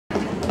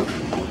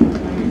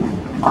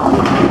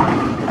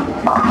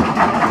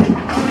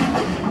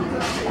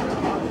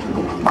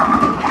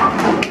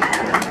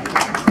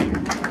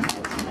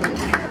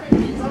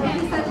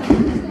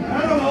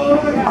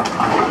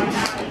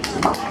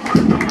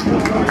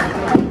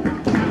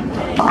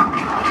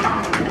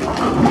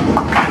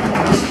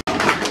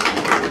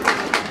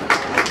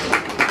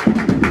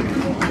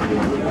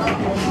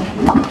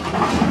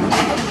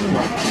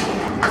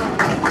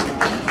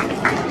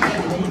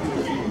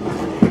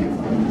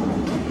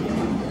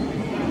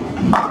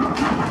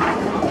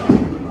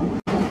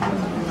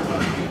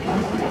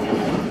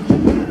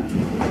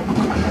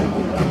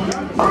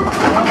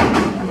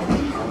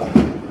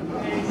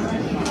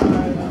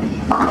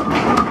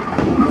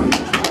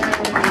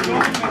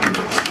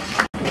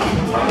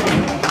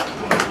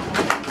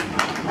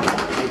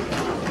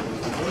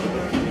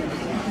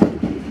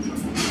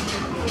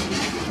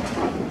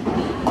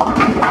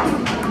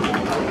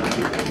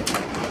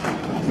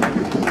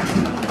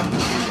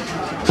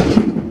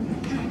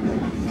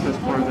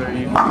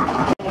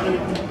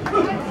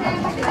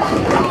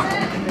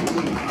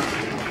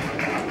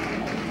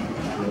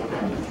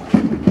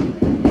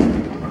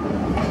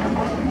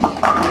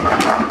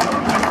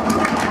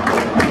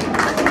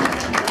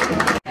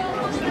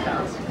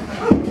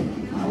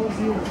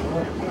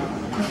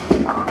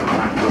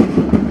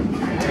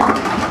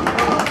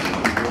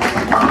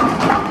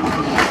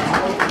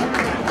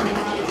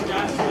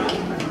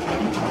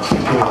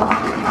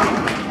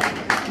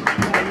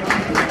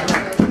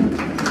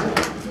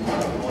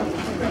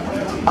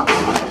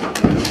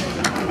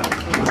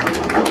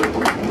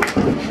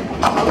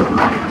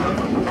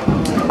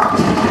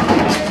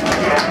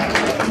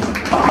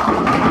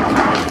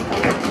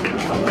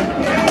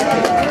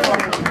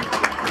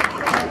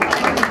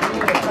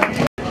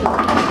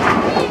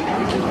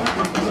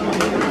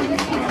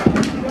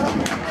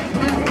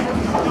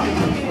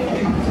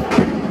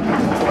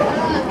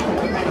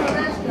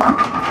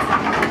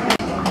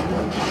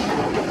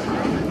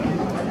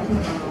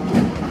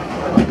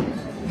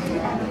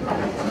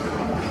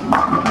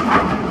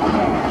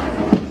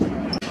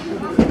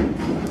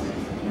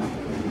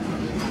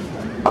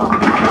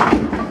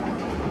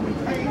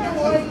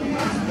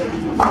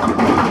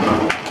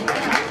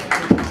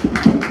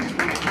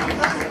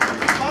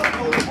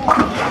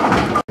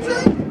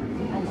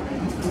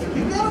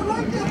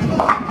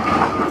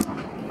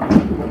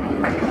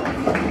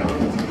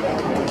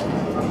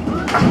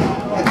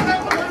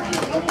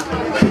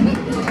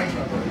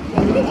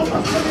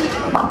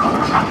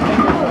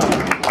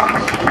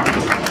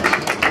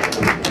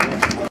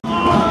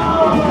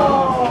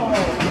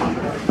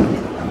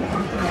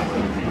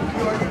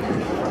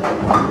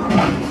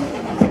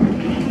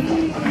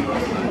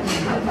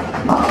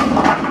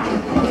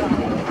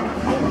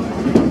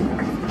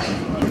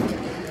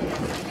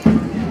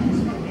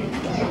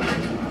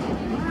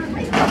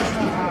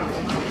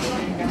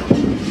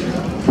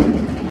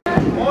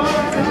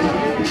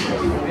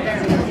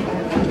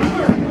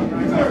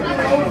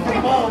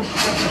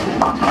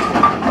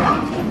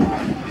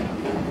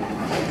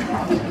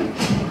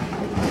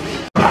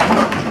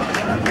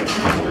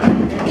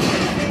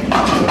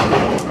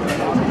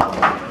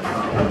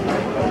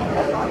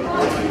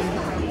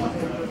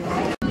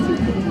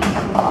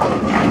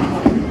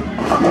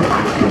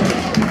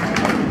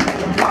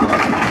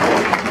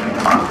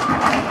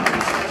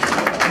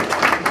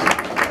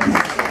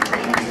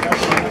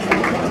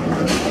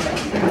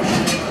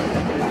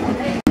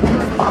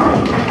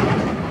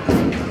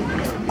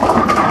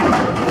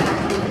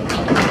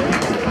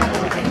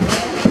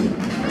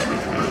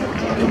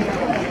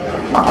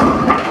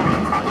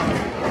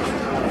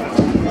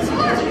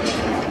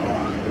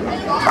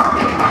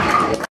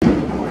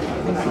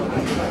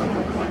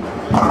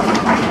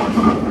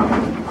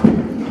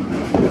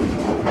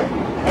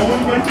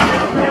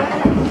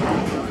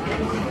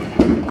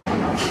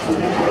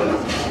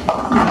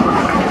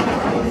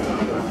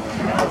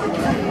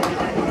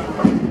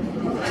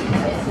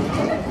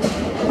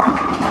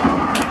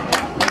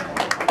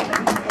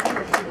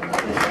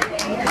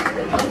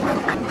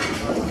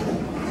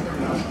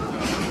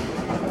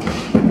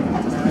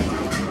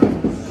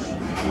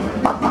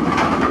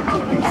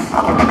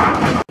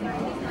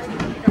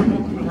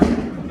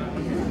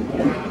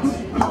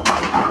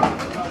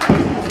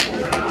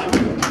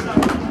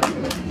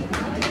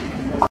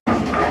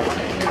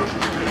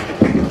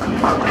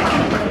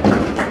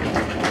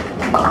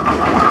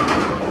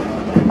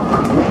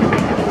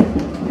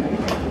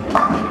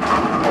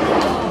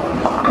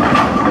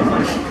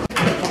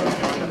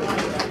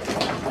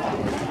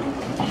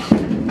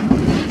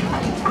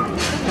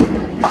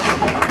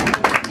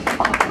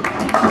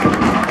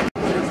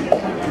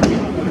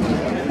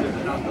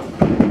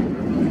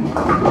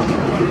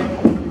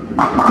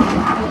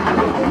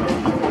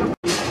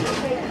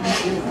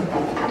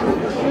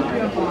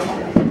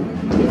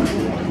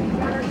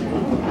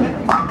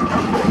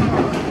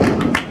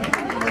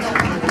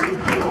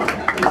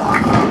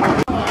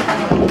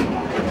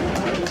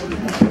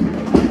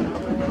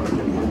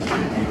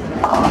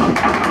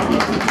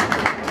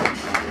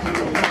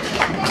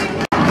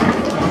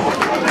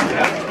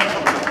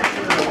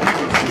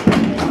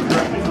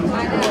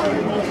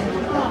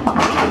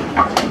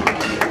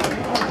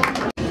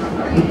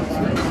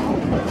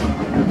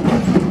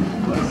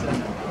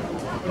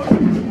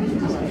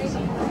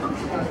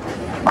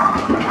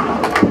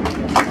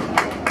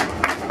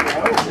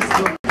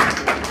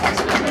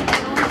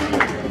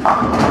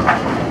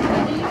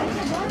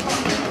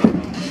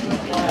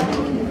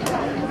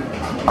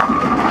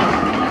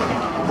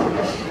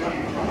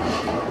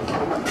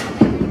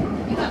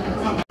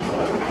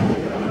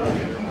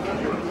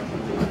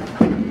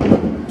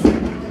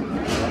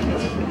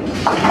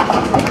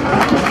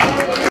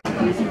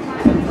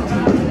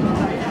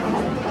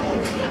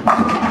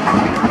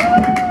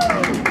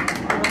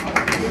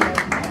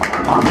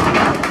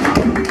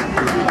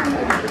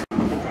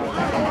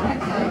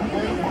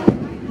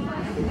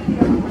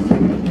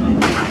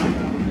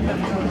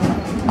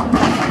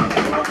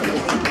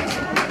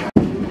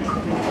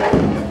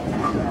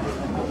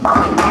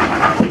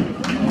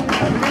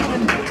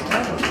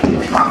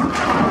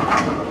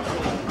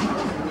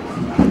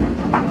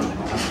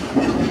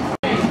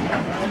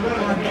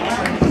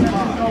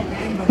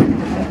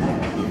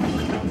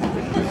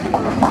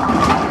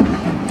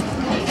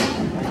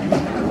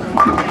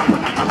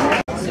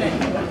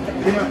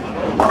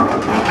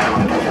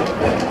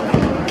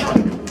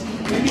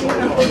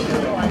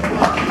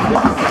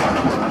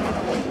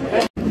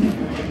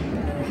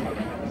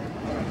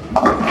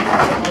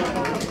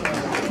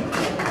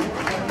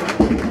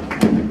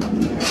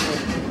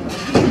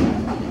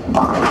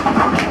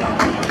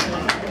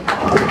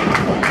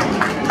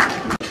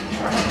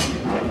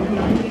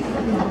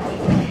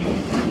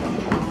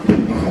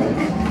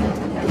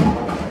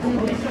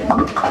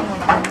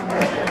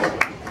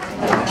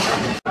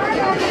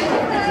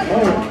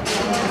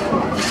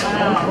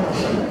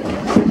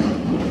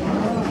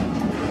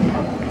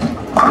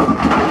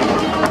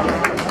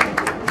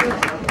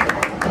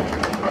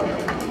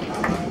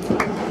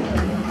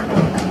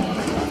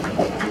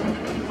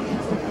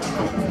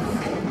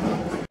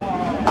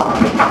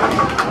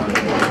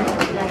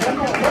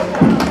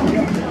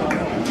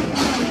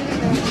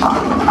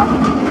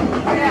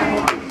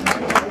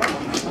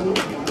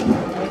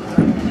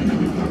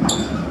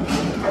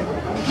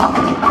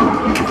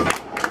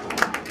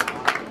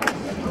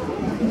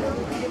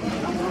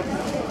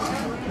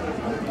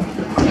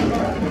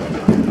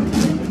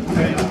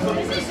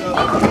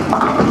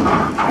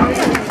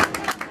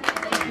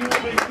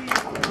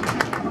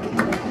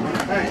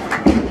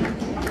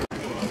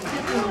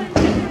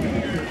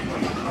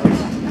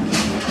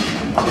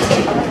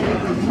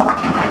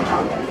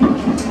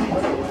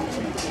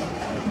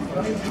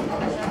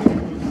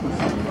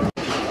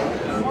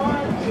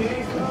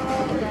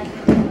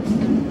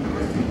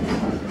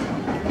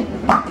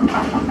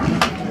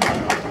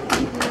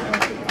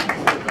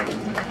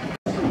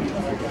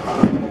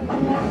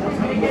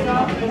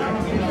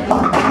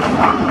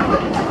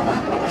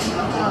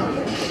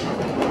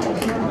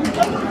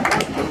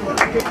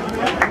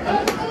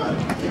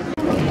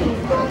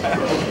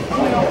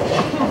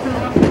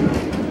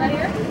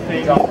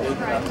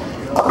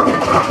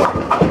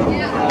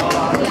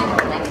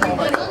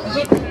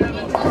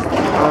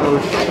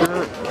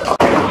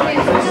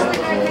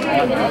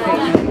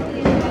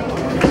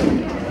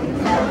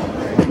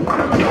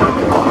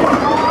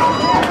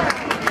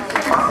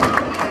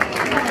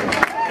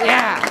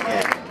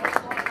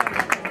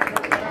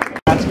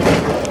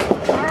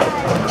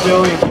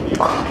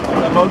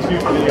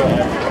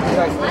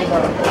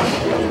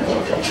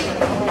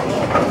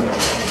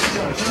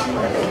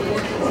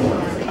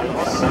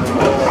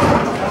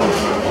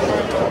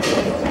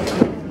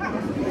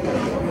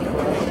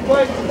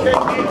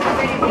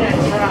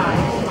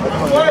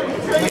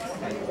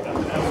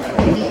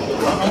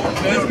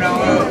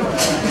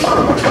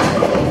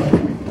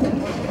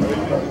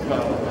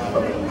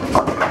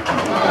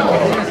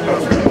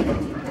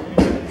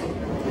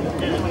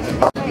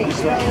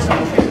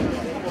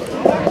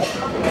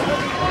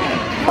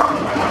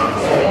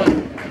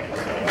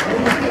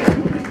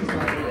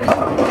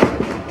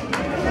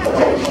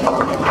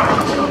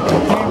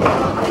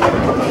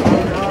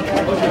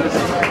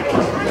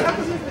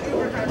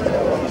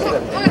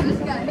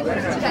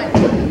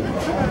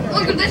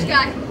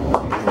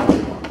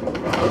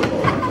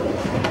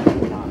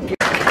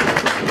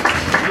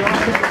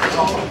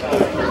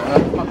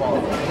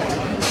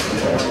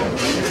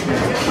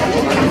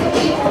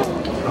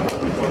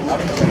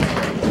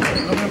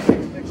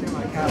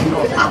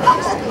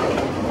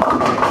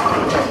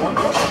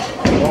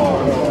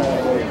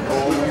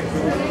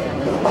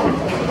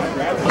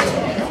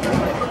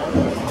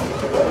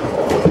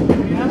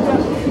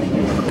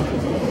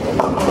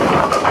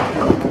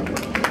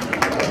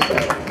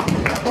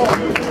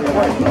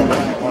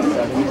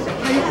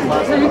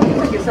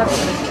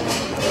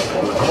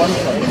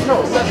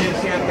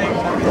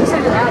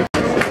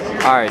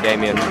Alright,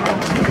 Damien.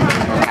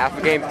 Half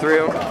a game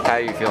through, how are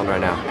you feeling right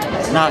now?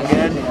 Not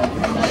good.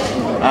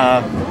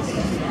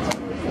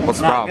 What's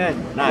the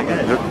problem? Not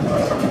good.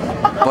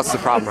 What's the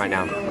problem right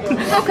now?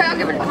 Okay, I'll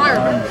give it a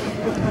fire.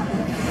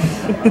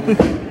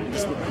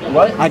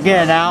 What? I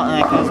get it out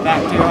and it comes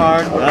back too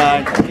hard, but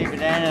I keep it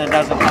in and it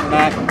doesn't come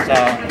back, so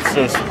it's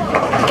just,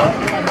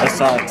 it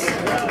sucks.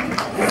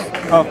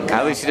 Oh.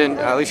 At least you're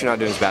not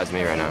doing as bad as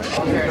me right now.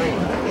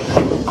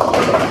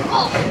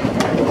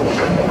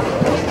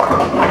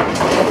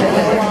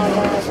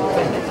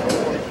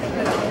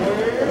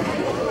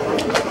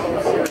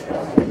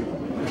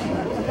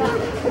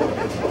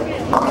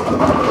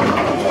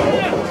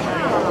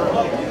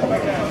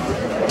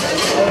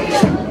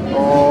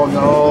 Oh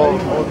no.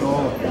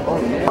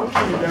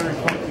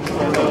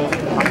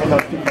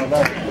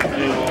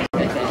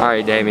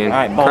 Alright, Damien.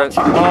 Alright, ball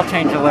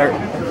change alert.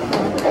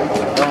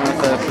 Going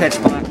with the pitch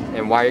black.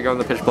 And why are you going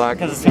with the pitch black?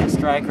 Because it's going to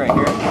strike right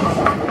here.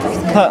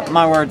 Put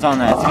my words on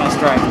that. It's going to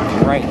strike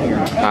right here.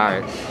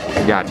 Alright,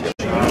 gotcha.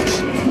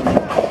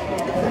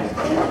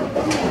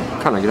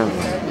 Come on, get up.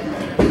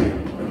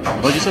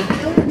 What'd you say?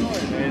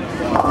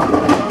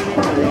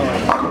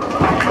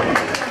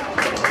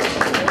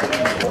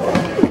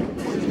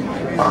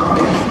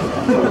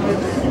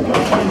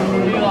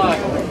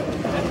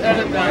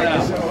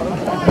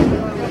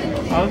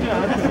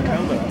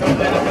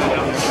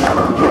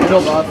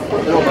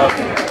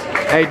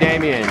 Hey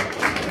Damien,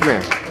 come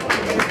here.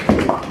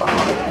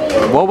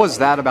 What was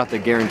that about the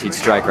guaranteed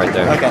strike right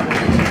there? Okay.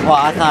 Well,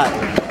 I thought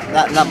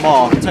that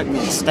ball took me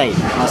to state.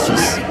 Let's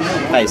just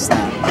face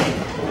that.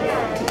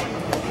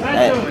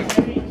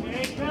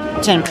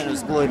 Chin pin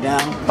was glued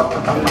down.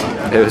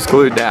 It was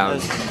glued down. It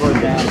was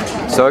glued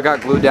down. So it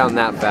got glued down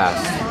that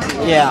fast.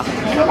 Yeah.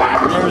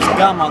 There was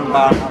gum on the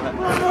bottom of it.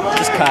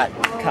 Just cut.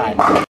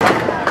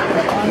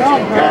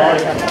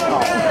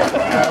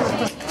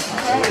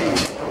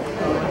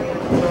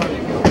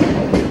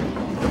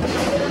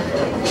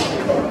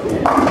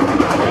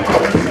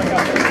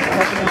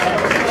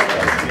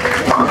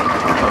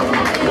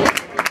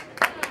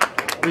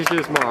 We should do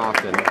this more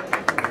often.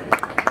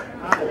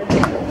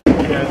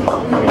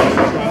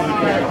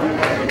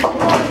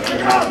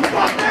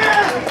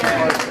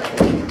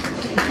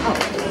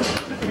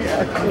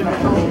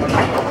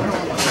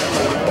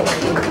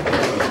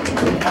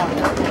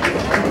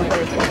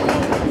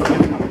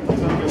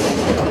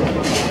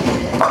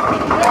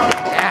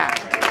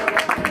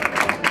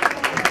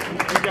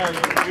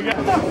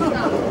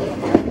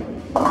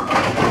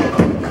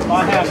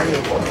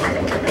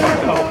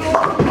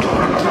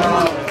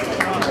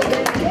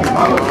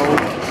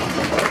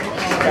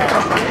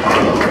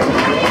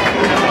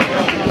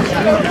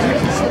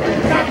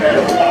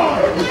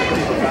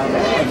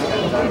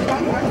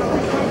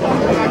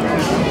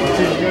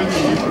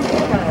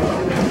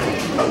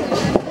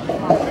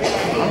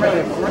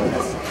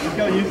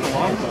 how you use the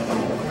long phone.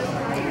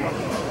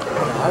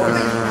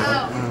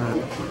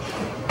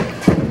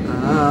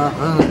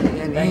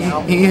 And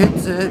he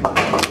hits it.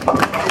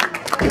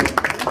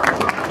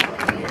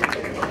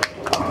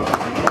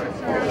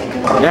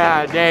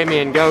 Yeah,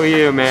 Damien, go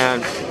you,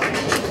 man.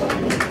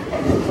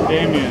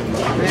 Damien,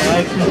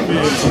 nice and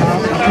confused.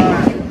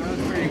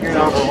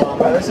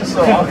 This is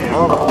so awesome.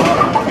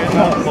 Good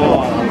enough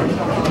ball.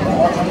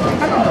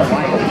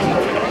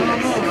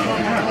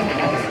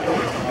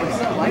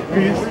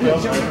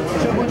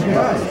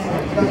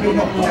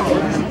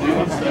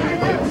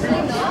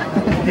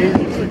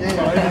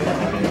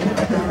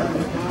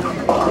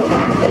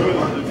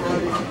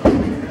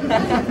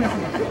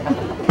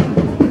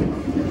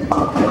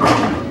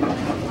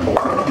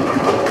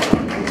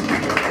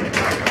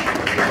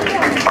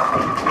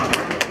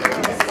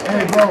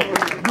 Hey, bro.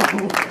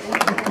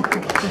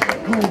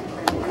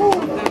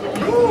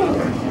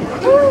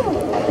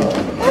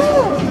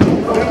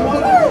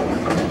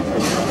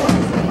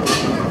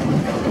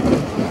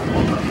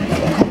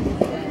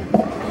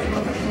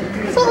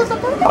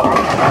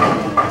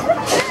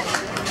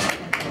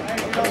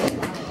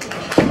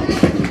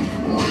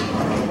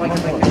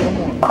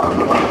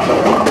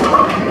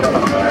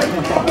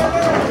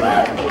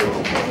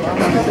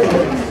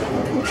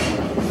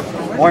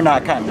 We're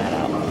not cutting that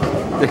out.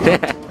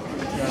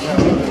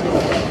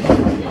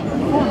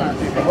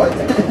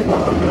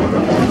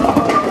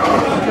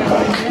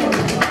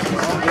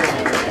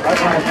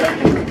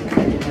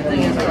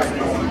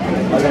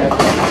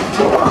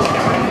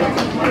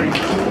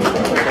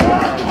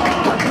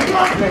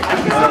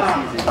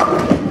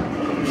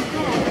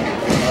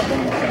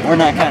 We're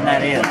not cutting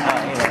that either.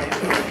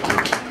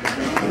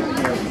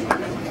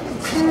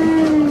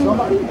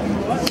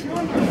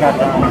 Got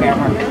that on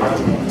camera.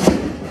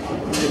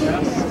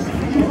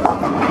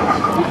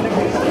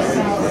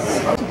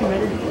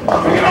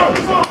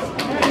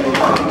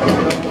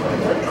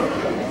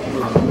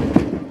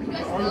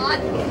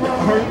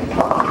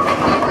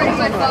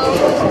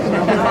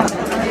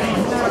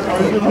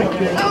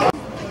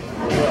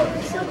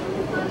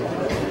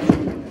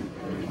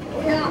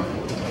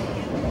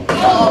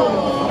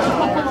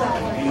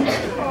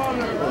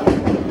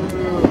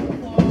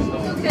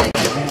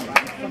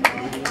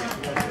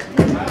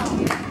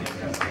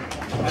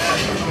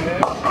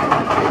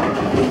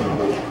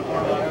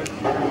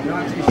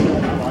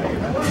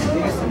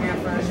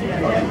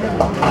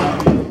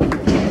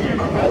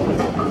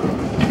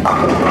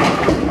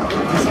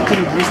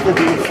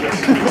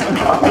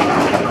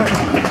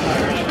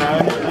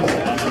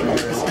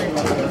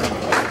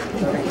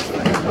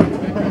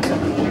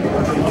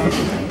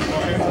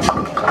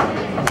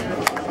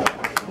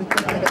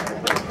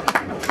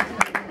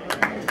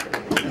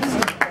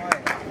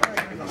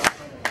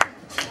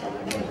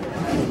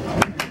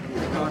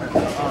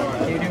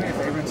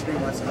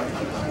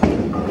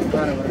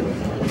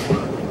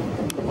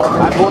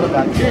 I pulled it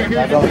back here.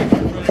 I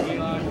don't.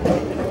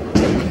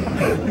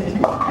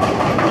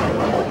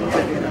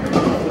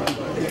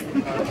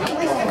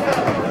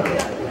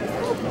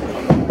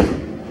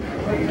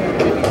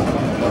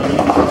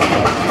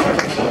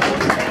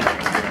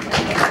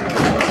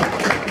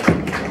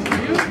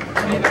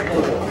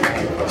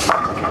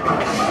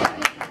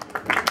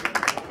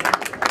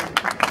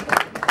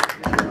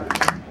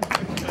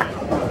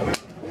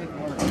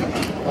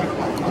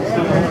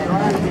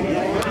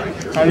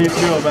 How do you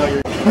feel about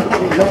your...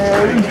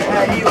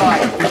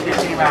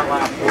 Came out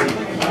last week.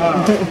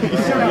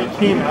 You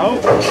came out?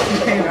 You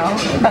came out?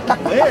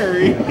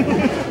 Larry? You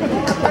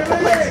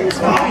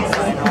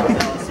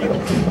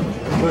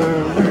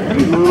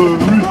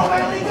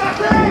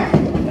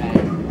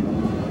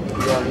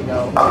already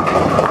know.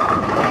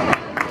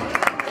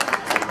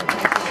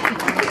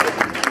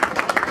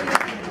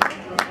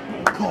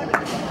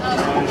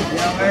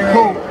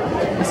 Cool.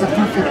 It's a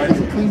perfect, it's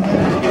a clean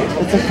game.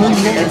 It's a clean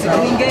game. It's a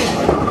clean game.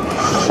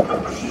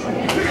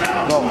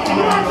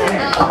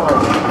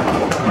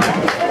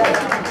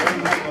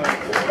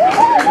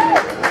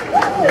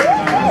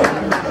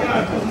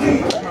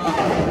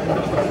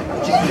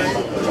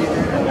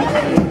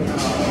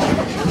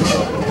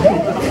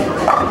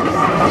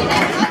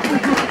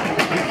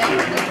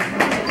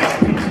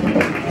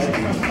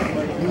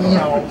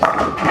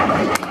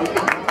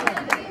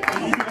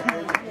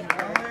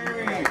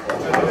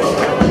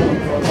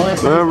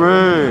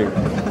 Larry!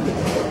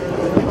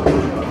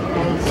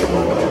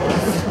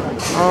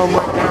 Oh my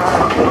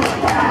God!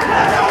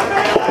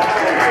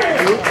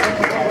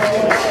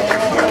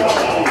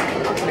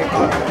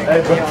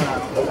 Hey, bro.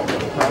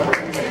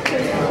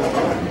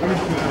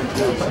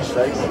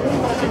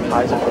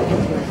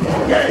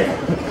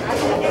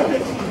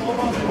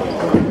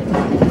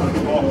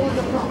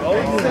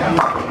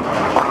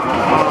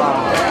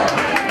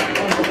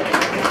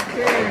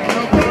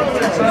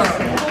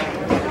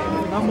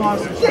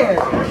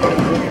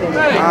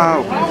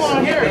 Oh.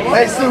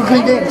 Hey, still a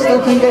clean game. Still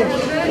a clean game.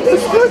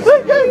 It's still a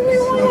clean game. We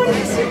only won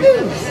 6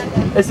 games.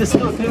 It's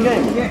still a clean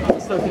game.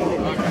 It's still a clean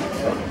game.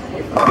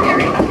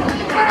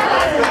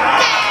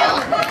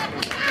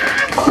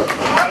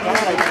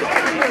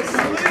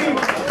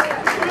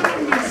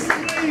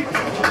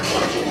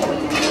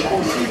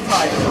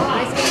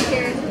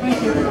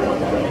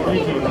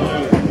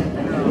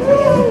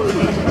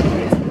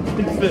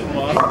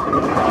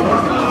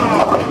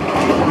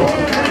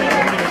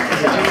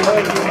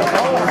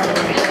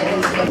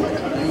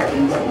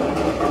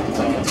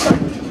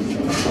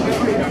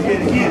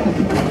 I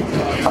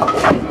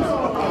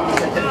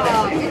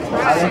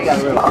think I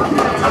will.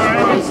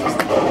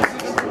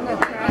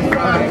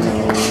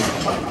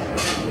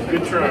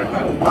 Good try.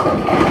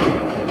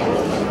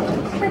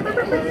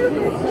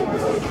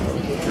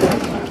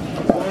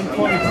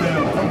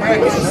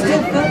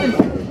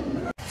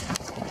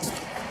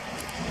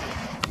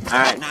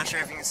 Alright, not sure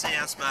if you can see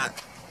us,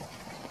 but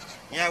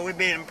yeah, we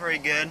beat him pretty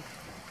good.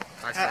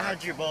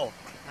 How'd you bowl?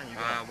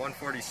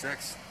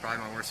 146, probably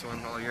my worst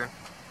one all year.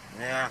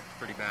 Yeah.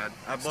 Pretty bad.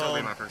 I Still bowled,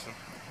 be my person.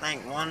 I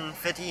think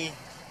 159,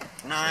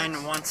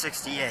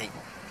 168.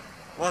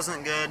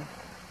 Wasn't good.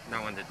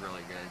 No one did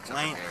really good. Except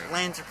for Gary.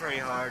 Lanes are pretty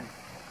hard.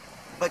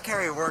 But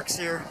Kerry works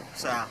here,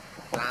 so.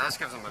 That just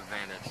gives them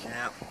advantage.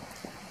 Yeah.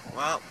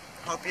 Well,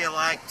 hope you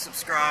like,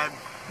 subscribe.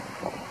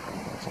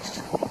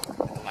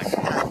 Like